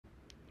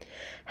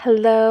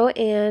Hello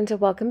and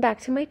welcome back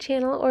to my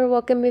channel, or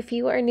welcome if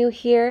you are new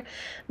here.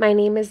 My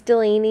name is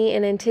Delaney,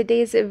 and in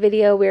today's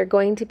video we are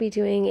going to be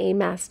doing a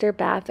master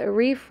bath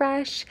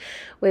refresh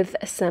with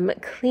some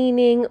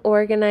cleaning,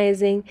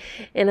 organizing,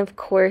 and of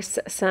course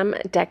some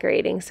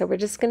decorating. So we're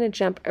just going to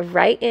jump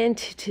right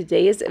into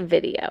today's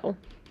video.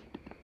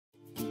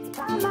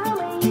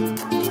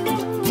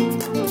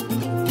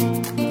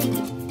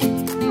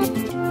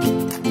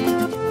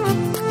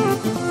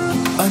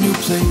 A new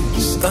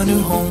place, a new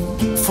home,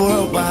 for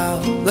a while,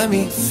 let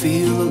me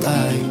feel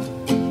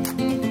alive.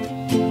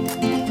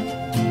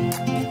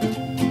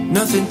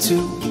 Nothing to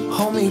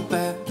hold me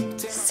back.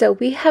 So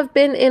we have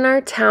been in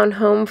our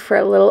townhome for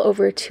a little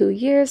over 2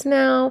 years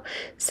now,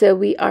 so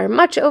we are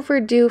much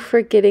overdue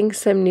for getting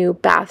some new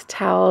bath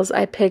towels.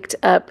 I picked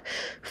up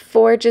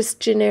 4 just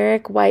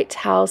generic white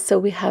towels, so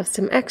we have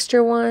some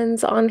extra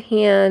ones on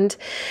hand,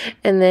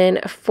 and then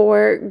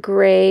 4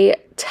 gray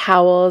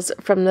towels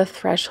from the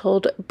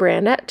Threshold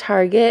brand at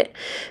Target.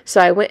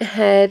 So I went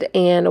ahead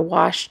and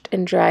washed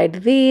and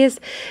dried these,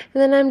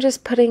 and then I'm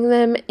just putting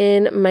them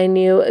in my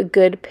new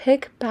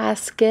Goodpick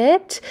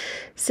basket.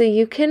 So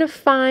you can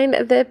find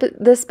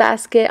this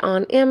basket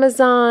on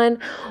Amazon,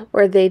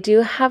 or they do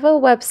have a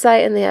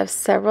website and they have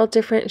several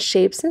different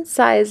shapes and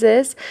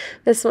sizes.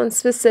 This one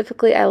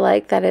specifically, I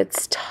like that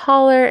it's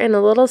taller and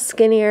a little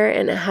skinnier,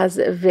 and it has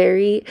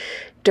very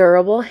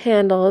durable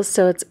handles,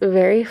 so it's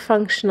very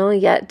functional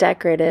yet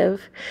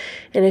decorative.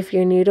 And if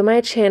you're new to my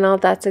channel,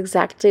 that's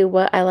exactly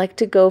what I like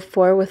to go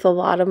for with a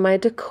lot of my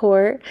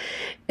decor,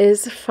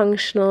 is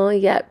functional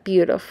yet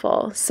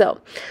beautiful.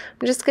 So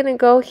I'm just gonna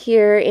go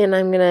here and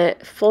I'm gonna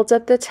fold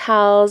up the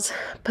towels,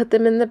 put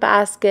them in the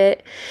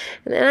basket,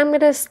 and then I'm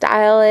gonna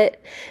style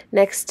it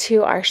next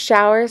to our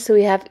shower so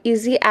we have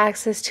easy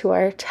access to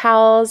our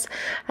towels,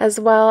 as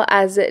well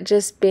as it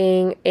just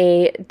being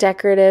a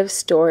decorative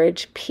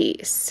storage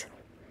piece.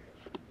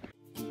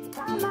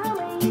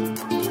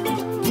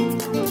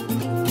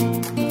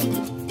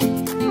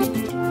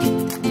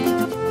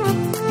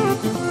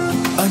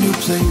 A new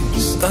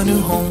place, a new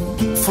home,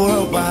 for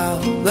a while,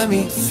 let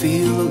me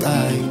feel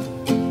alive.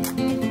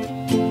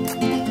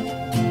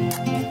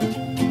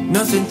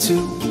 Nothing to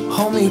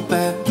hold me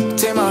back,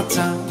 take my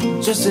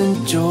time, just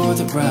enjoy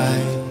the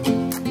ride.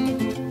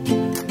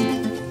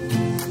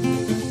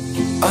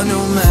 A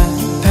new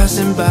man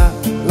passing by,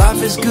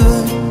 life is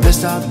good,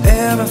 best I've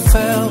ever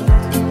felt.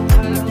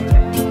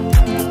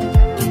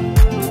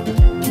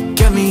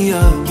 Get me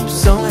up,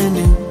 somewhere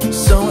new,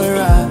 somewhere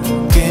I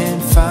can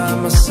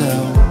find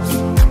myself.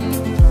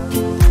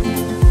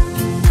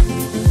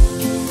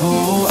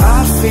 Oh,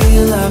 I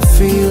feel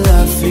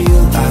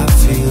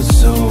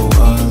so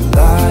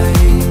alive.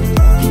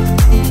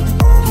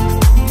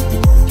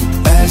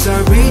 As I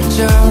reach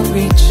out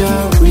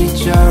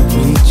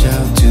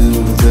to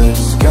the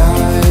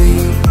sky.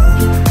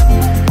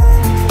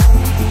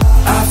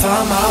 I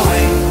found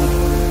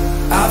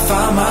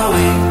my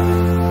way.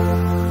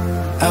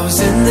 I was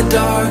in the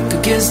dark,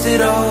 against it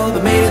all,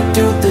 but made it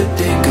through the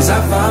day. Cause I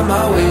found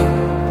my way.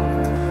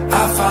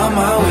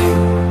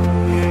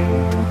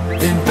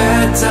 In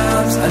bad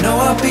times, I know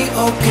I'll be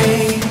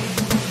okay.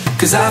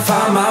 Cause I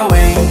found my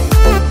way.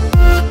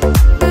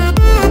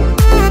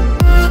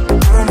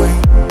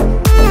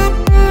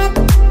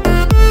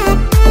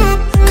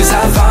 Cause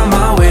I found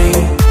my way.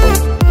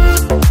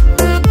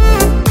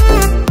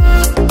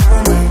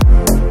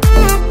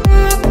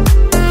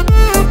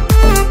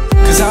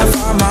 Cause I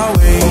found my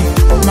way.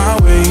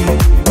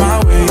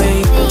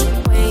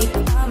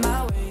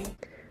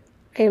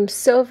 I am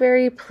so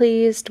very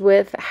pleased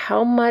with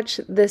how much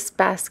this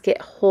basket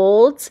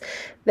holds.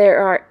 There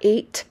are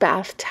 8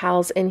 bath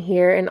towels in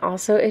here, and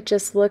also it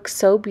just looks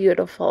so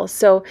beautiful.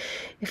 So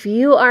if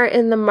you are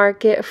in the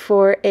market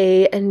for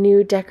a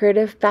new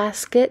decorative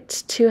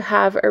basket to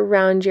have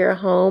around your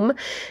home,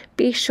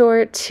 be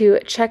sure to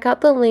check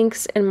out the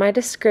links in my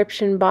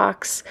description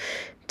box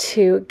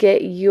to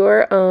get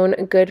your own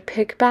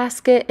Goodpick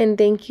basket. And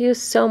thank you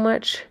so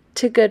much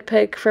to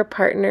Goodpick for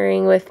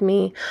partnering with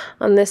me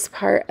on this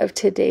part of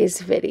today's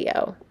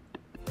video.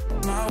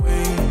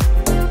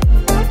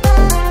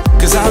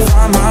 Cause I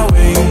found my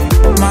way.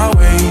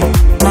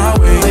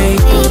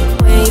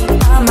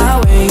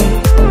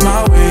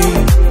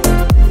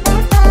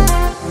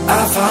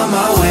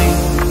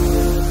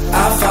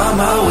 I found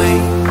my way.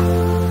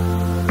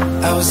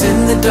 I was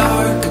in the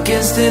dark,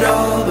 against it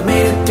all, but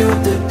made it through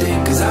the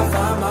day. Cause I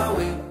found my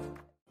way.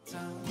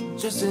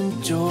 Just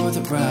enjoy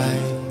the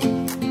ride.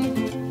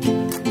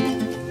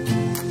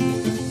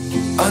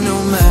 A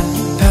new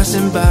man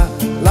passing by,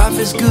 life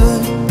is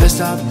good, best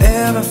I've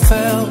ever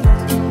felt.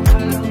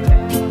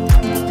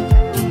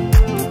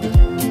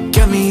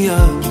 Get me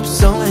up,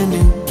 somewhere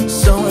new,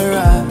 somewhere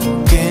I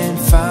can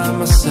find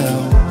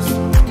myself.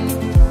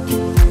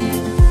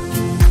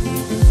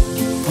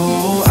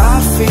 Oh,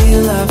 I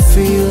feel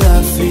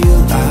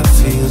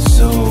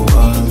so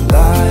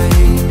alive.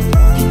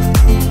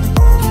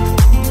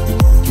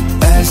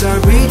 As I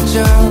reach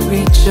out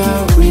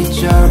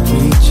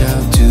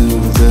to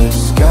the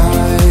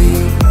sky.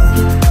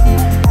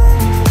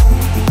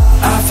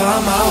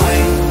 found my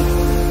way,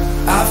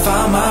 I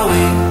found my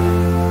way.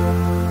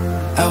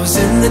 I was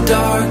in the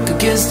dark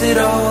against it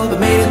all, but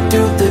made it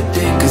through the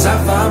day. Cause I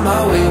found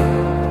my way,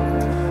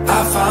 I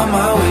found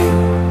my way.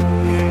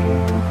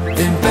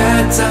 In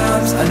bad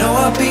times, I know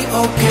I'll be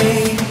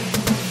okay.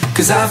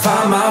 Cause I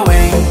found my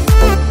way.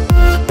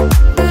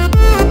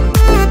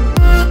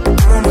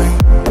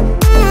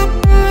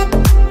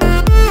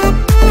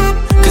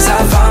 Cause I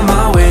found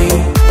my way.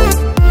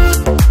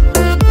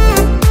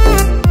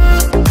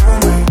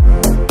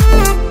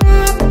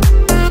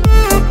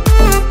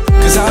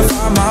 Cause I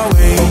found my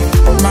way,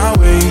 my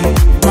way,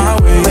 my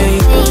way.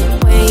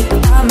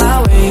 Found my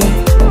way,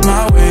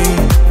 my way.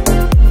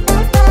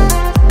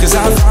 Cause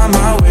I found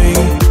my way,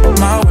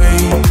 my way,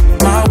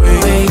 my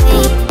way.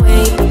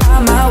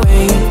 Found my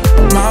way,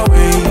 my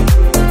way.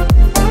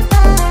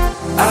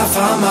 I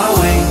found my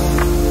way,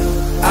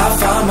 I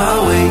found my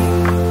way.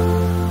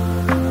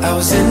 I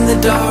was in the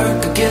dark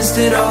against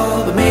it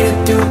all, but made it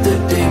through the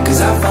day.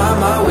 Cause I found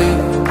my way,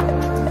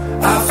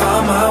 I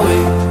found my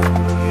way.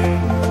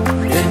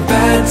 In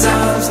bad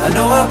times, I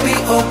know I'll be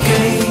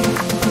okay.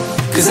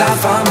 Cause I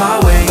found my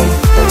way.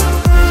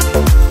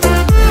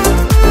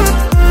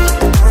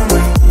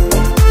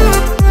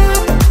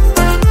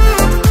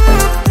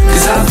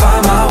 Cause I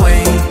found my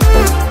way.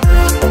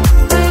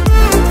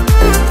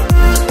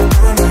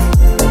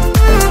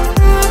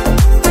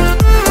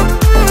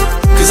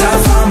 Cause I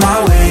found my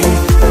way,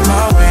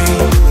 my way,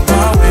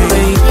 my way.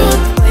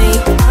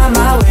 Found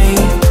my way,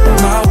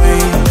 my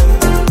way.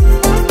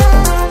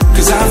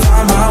 Cause I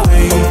found my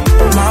way,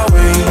 my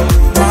way,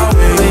 my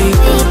way.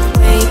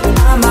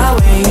 Found my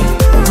way,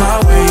 my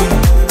way.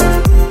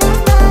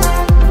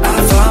 I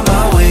found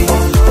my way,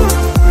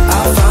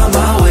 I found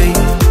my way.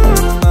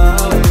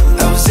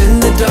 I was in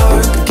the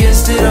dark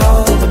against it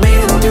all, but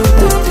made it through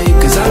the day.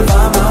 Cause I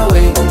found my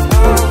way,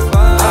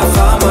 I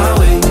found my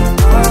way.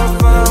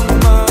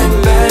 In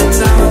bad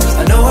times,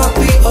 I know I'll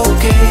be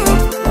okay.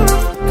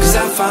 Cause I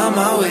found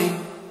my way.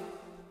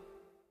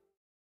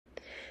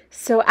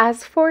 So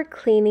as for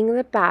cleaning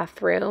the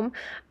bathroom,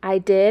 I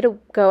did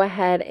go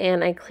ahead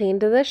and I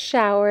cleaned the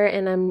shower,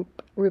 and I'm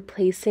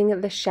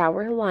replacing the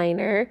shower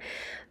liner.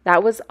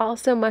 That was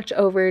also much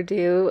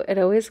overdue. It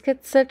always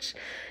gets such,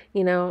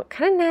 you know,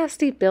 kind of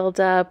nasty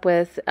buildup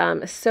with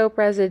soap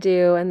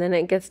residue, and then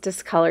it gets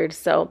discolored.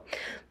 So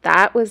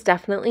that was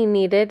definitely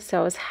needed. So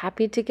I was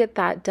happy to get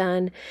that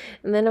done.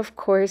 And then of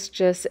course,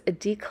 just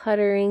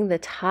decluttering the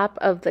top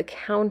of the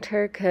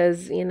counter,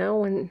 because, you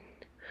know,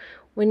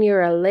 when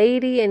you're a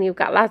lady and you've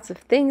got lots of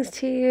things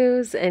to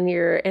use and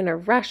you're in a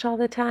rush all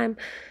the time,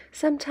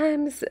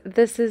 sometimes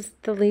this is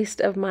the least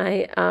of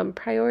my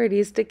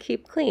priorities to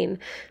keep clean.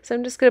 So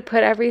I'm just going to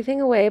put everything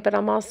away, but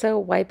I'm also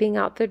wiping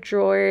out the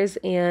drawers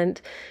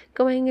and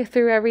going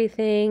through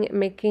everything,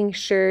 making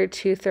sure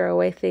to throw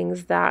away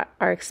things that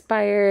are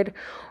expired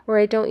or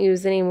I don't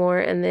use anymore,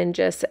 and then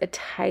just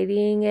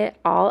tidying it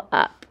all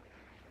up.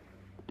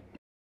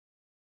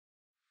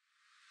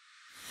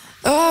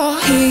 Oh,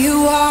 here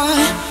you are,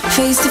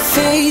 face to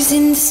face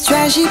in this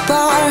trashy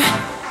bar.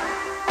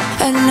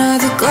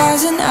 Another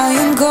glass and I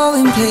am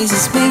going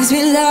places. Makes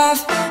me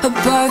laugh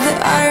about the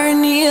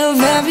irony of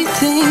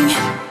everything.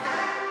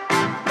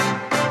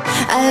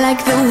 I like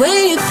the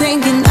way you're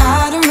thinking.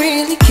 I don't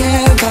really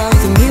care about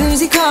the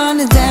music on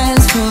the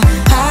dance floor.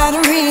 I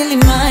don't really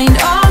mind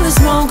all the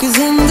smokers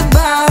in the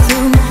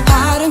bathroom.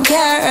 I don't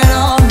care at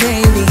all,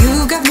 baby,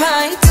 you got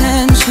my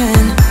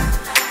attention.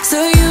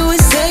 So you were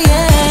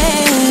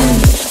saying,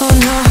 oh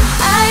no,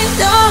 I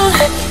don't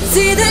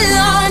see the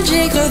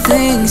logic of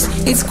things.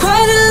 It's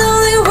quite a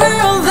lonely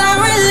world that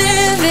we're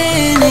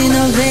living in.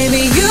 Oh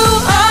baby, you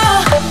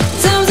are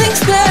something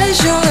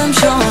special, I'm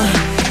sure.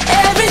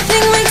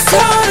 Everything makes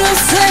total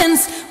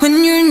sense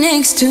when you're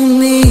next to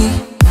me.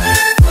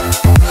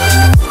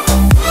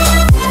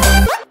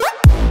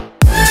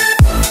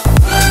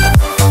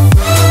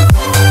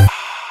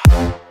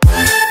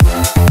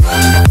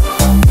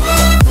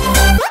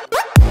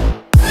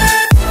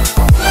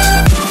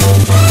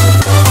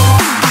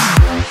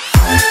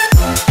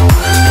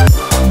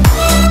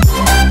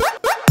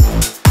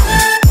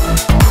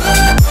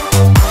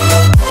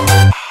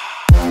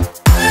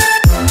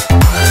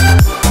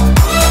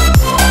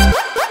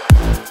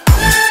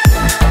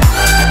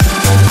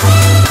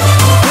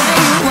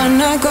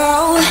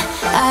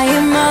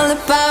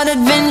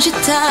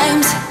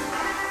 Times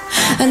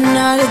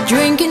another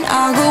drink and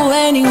I'll go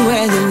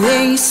anywhere. The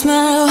way you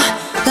smell,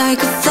 like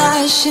a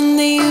flash in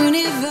the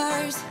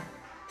universe.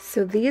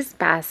 So these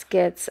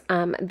baskets,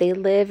 they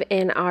live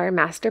in our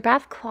master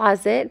bath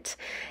closet,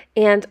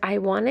 and I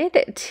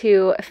wanted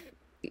to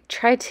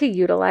try to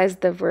utilize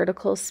the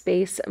vertical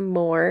space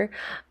more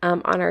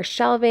on our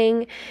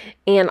shelving,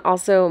 and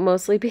also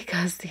mostly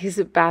because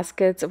these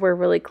baskets were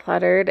really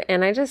cluttered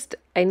and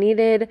I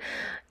needed,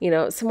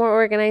 some more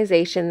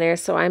organization there.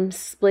 So I'm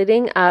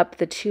splitting up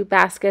the 2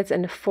 baskets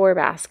into 4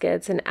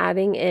 baskets and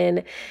adding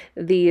in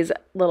these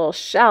little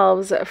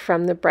shelves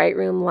from the Bright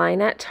Room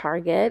line at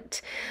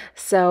Target.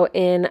 So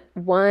in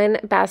one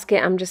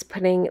basket, I'm just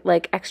putting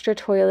like extra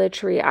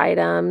toiletry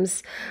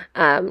items,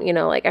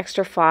 like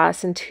extra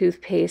floss and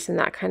toothpaste and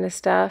that kind of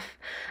stuff.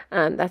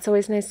 That's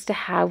always nice to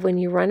have when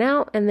you run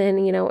out, and then,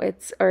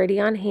 it's already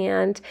on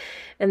hand.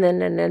 And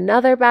then in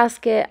another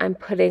basket, I'm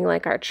putting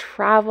like our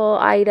travel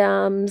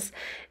items.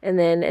 And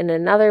then in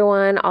another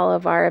one, all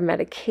of our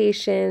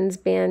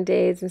medications,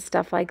 Band-Aids and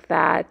stuff like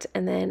that.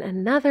 And then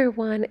another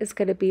one is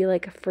going to be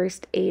like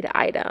first aid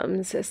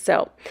items.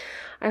 So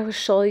I will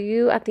show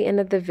you at the end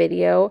of the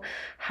video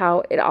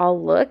how it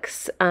all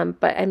looks.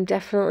 But I'm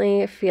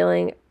definitely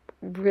feeling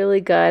really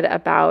good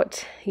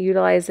about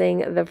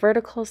utilizing the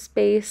vertical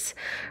space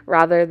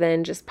rather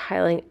than just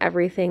piling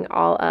everything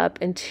all up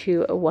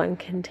into one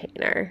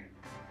container.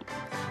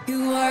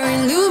 You are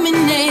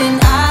illuminating,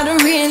 I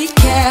don't really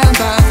care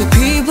about the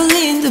people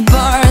in the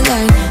bar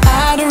line.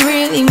 I don't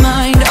really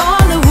mind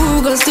all the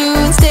who goes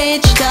doing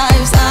stage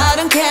dives. I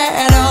don't care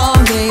at all,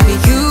 baby,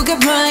 you got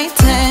my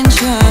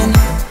attention.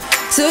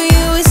 So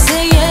you will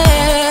say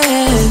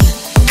yes.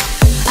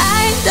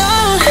 I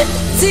don't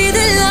see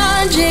the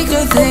logic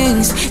of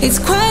things. It's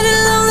quite a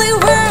lonely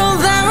world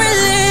that we're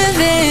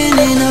living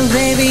in. Oh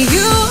baby,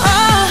 you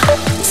are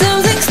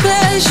something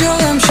special,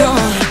 I'm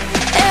sure.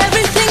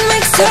 Everything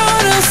makes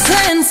total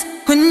sense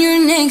when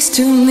you're next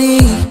to me.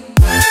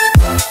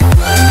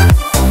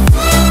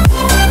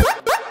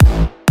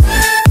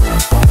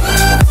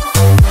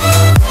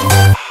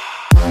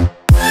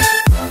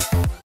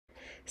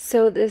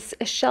 So this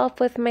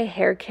shelf with my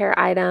hair care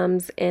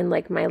items and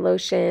like my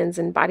lotions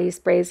and body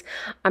sprays,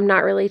 I'm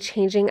not really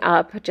changing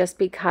up just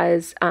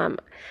because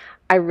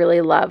I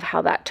really love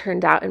how that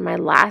turned out in my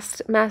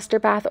last master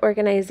bath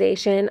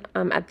organization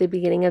at the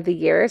beginning of the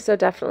year. So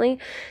definitely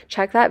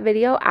check that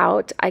video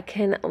out. I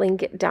can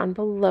link it down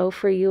below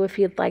for you if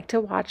you'd like to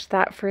watch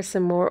that for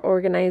some more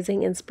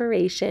organizing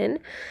inspiration.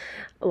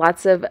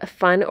 Lots of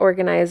fun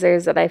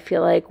organizers that I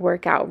feel like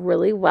work out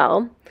really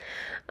well.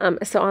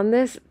 So on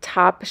this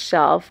top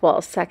shelf,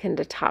 well, second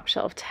to top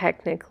shelf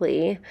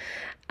technically,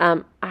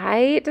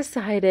 I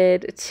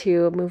decided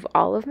to move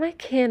all of my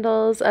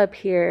candles up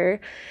here,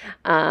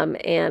 and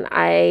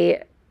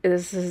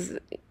this is,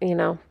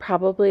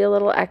 probably a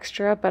little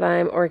extra, but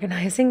I'm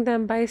organizing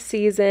them by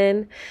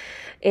season,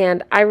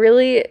 and I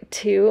really,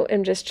 too,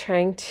 am just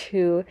trying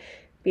to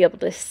be able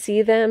to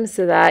see them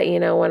so that,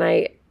 when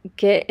I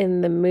get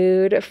in the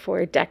mood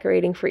for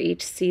decorating for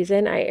each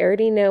season, I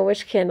already know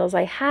which candles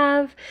I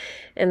have,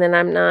 and then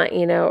I'm not,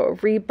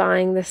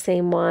 rebuying the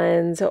same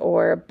ones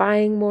or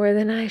buying more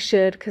than I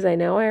should because I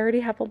know I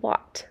already have a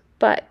lot.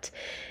 But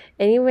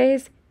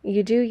anyways,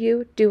 you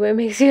do what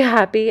makes you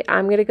happy.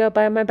 I'm going to go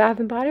buy my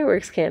Bath & Body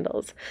Works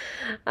candles.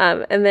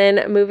 And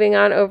then moving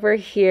on over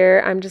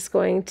here, I'm just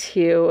going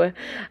to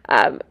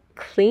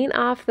clean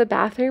off the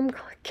bathroom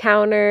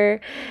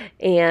counter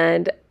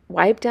and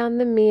wipe down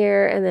the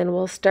mirror, and then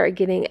we'll start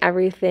getting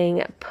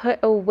everything put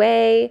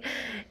away,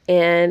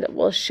 and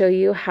we'll show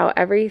you how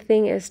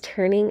everything is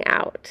turning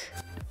out.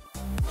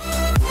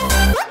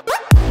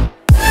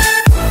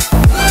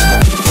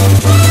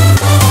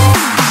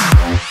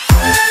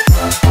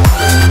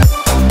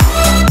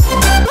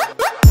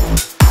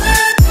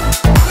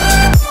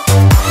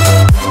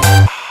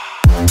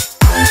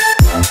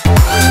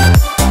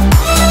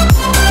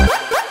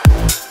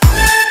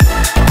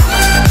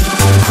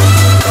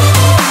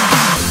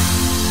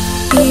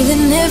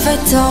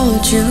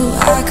 Told you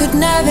I could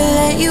never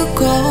let you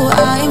go.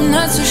 I'm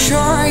not so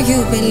sure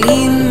you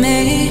believe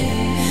me,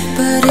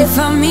 but if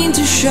I mean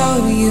to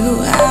show you,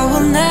 I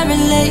will never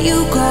let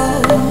you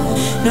go.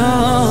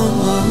 No,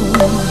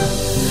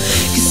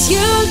 'cause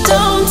you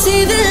don't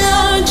see the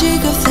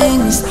logic of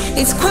things.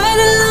 It's quite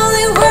a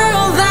lonely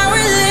world that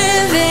we're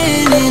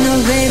living in.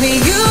 Oh baby,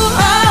 you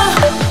are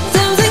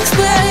something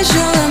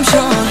special, I'm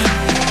sure.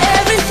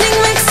 Everything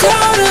makes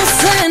total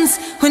sense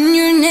when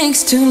you're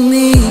next to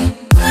me.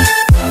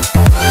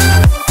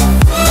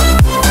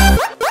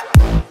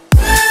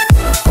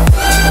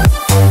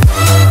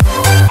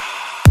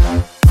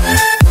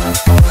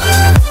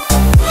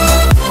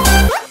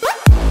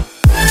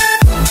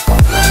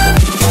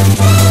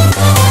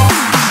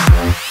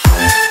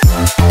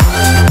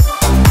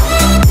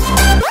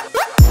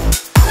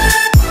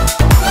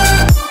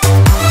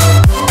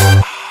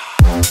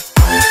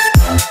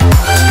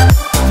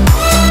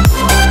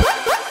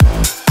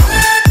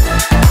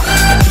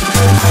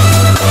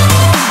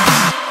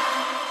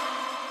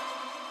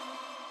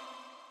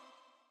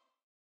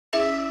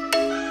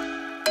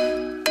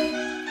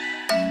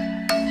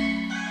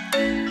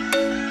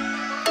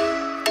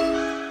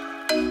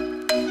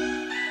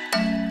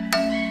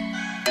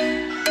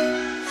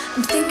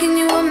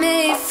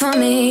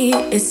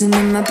 Isn't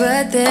it my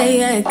birthday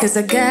yet? Cause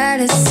I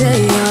gotta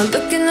say, you're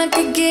looking like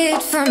a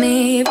gift for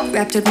me,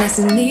 wrapped up nice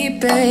and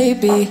neat,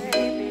 baby.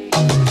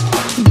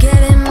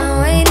 Get in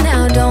my way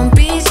now, don't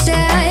be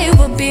shy.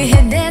 We'll be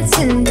here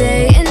dancing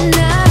day and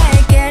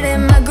night. Get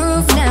in my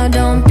groove now,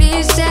 don't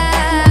be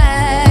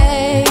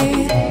shy.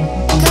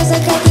 Cause I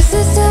got this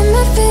list of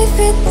my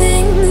favorite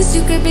things.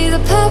 You could be the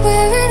part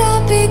where it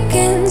all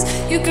begins.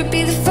 You could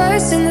be the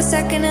first and the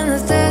second and the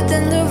third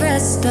and the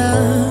rest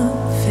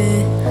of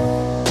it.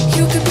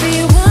 You could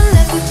be one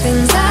of the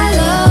things I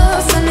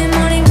love. Sunday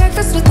morning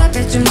breakfast with my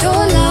bedroom door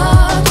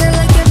locked. I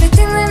like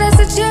everything that has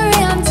a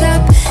cherry on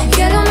top.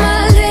 Get on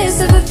my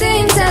list of the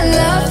things I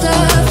love,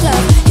 love,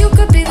 love. You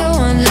could be the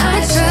one I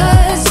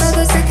trust. All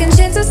the second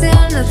chances, they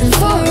are nothing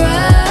for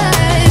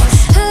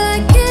us. I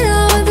like it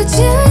all with the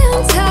cherry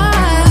on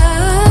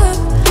top.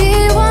 Be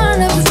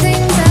one of the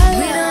things I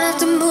love. We don't have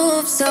to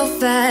move so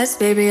fast,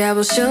 baby, I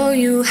will show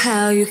you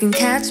how. You can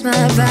catch my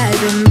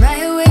vibe. And right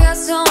here we got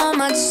so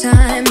much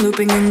time,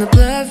 looping in the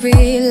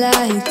blurry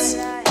lights.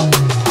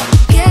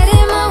 Get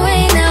in my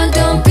way now,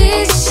 don't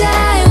be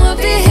shy. We'll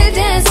be here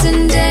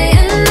dancing day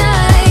and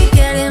night.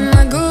 Get in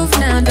my groove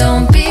now,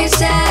 don't be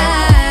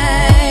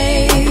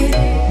shy.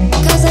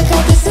 Cause I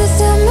got this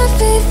list of my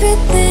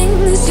favorite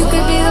things. You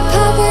could be the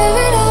part where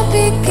it all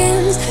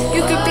begins.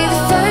 You could be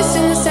the first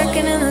and the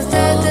second and the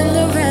third and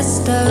the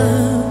rest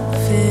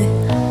of it.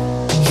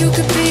 You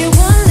could be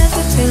one of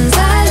the things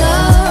I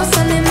love.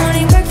 Sunday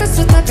morning breakfast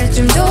with my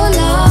bedroom door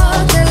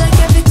locked. I like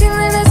everything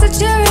that has a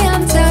cherry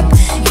on top.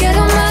 Get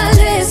on my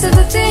list of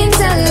the things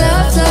I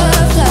love,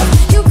 love, love.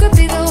 You could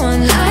be the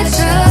one I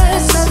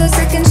trust. All the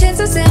second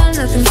chances, they are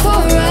nothing for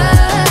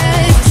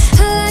us.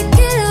 I like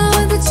it all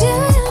with the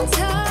cherry on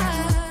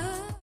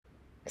top.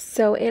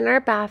 So in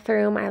our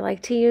bathroom, I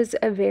like to use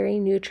a very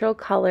neutral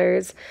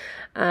colors.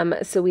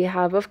 So we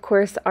have, of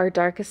course, our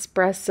dark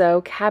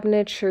espresso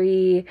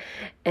cabinetry,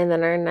 and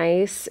then our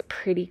nice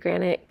pretty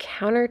granite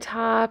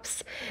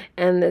countertops,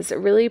 and this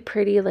really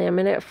pretty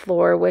laminate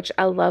floor, which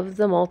I love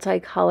the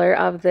multicolor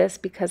of this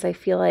because I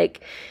feel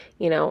like,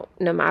 you know,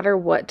 no matter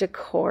what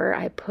decor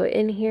I put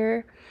in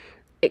here,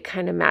 it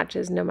kind of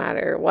matches no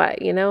matter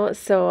what, you know.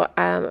 So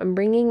I'm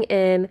bringing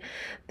in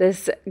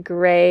this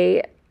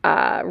gray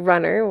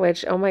runner,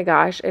 which, oh my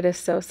gosh, it is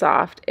so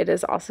soft. It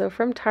is also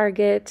from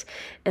Target.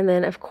 And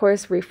then, of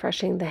course,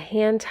 refreshing the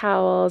hand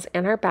towels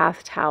and our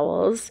bath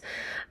towels.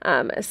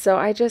 So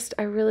I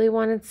really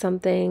wanted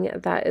something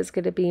that is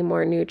going to be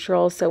more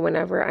neutral, so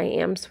whenever I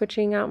am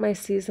switching out my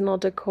seasonal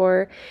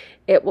decor,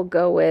 it will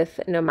go with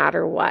no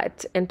matter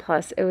what. And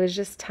plus, it was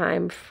just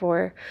time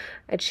for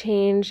a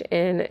change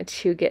and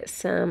to get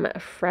some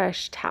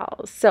fresh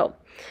towels. So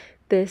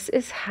this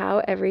is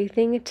how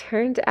everything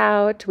turned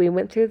out. We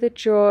went through the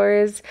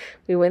drawers,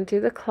 we went through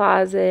the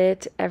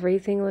closet.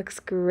 Everything looks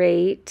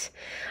great.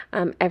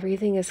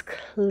 Everything is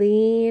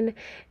clean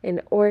and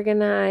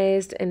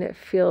organized, and it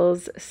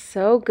feels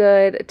so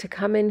good to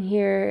come in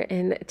here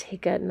and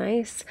take a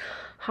nice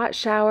hot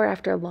shower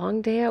after a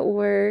long day at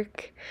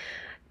work.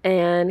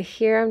 And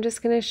here I'm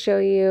just going to show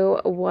you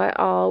what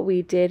all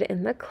we did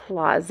in the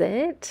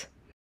closet.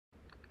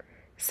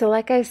 So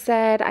like I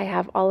said, I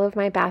have all of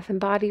my Bath &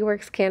 Body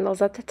Works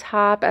candles at the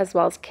top, as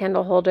well as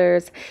candle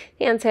holders,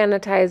 hand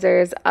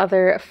sanitizers,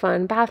 other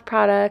fun bath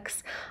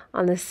products.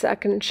 On the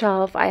second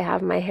shelf, I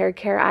have my hair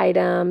care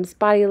items,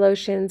 body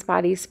lotions,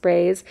 body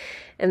sprays.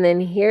 And then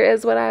here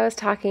is what I was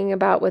talking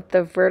about with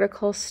the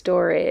vertical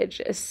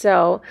storage.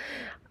 So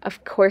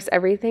of course,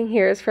 everything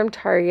here is from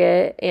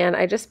Target, and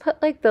I just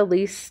put like the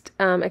least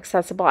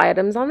accessible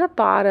items on the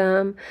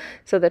bottom,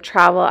 so the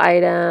travel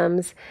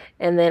items,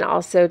 and then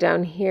also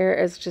down here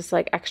is just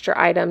like extra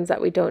items that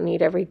we don't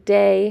need every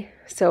day,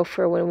 so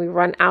for when we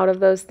run out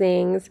of those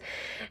things.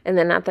 And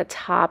then at the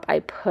top I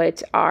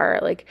put our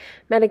like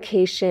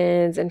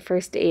medications and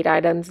first aid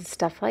items and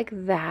stuff like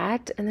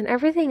that, and then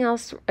everything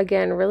else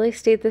again really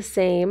stayed the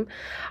same.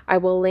 I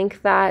will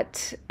link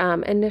that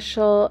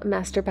initial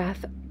master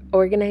bath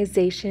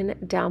organization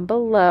down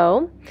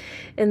below.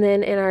 And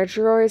then in our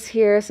drawers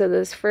here, so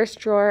this first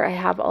drawer I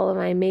have all of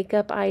my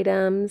makeup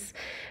items,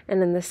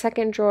 and in the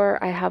second drawer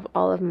I have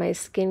all of my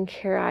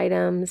skincare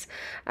items,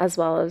 as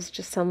well as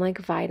just some like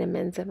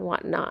vitamins and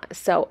whatnot.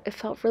 So it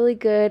felt really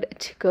good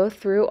to go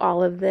through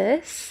all of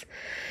this,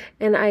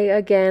 and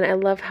I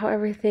love how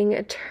everything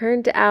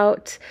turned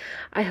out.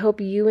 I hope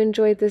you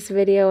enjoyed this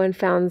video and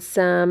found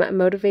some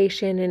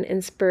motivation and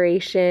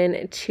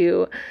inspiration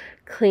to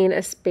clean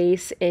a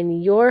space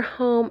in your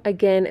home.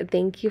 Again,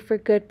 thank you for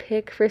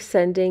Goodpick for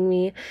sending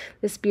me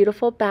this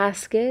beautiful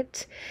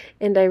basket,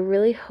 and I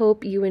really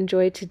hope you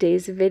enjoyed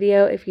today's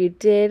video. If you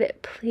did,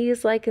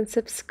 please like and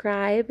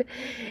subscribe,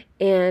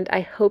 and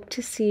I hope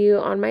to see you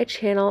on my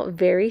channel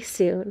very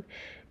soon,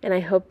 and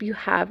I hope you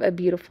have a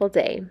beautiful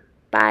day.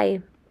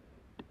 Bye.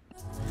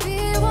 Be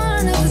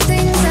one of the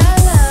things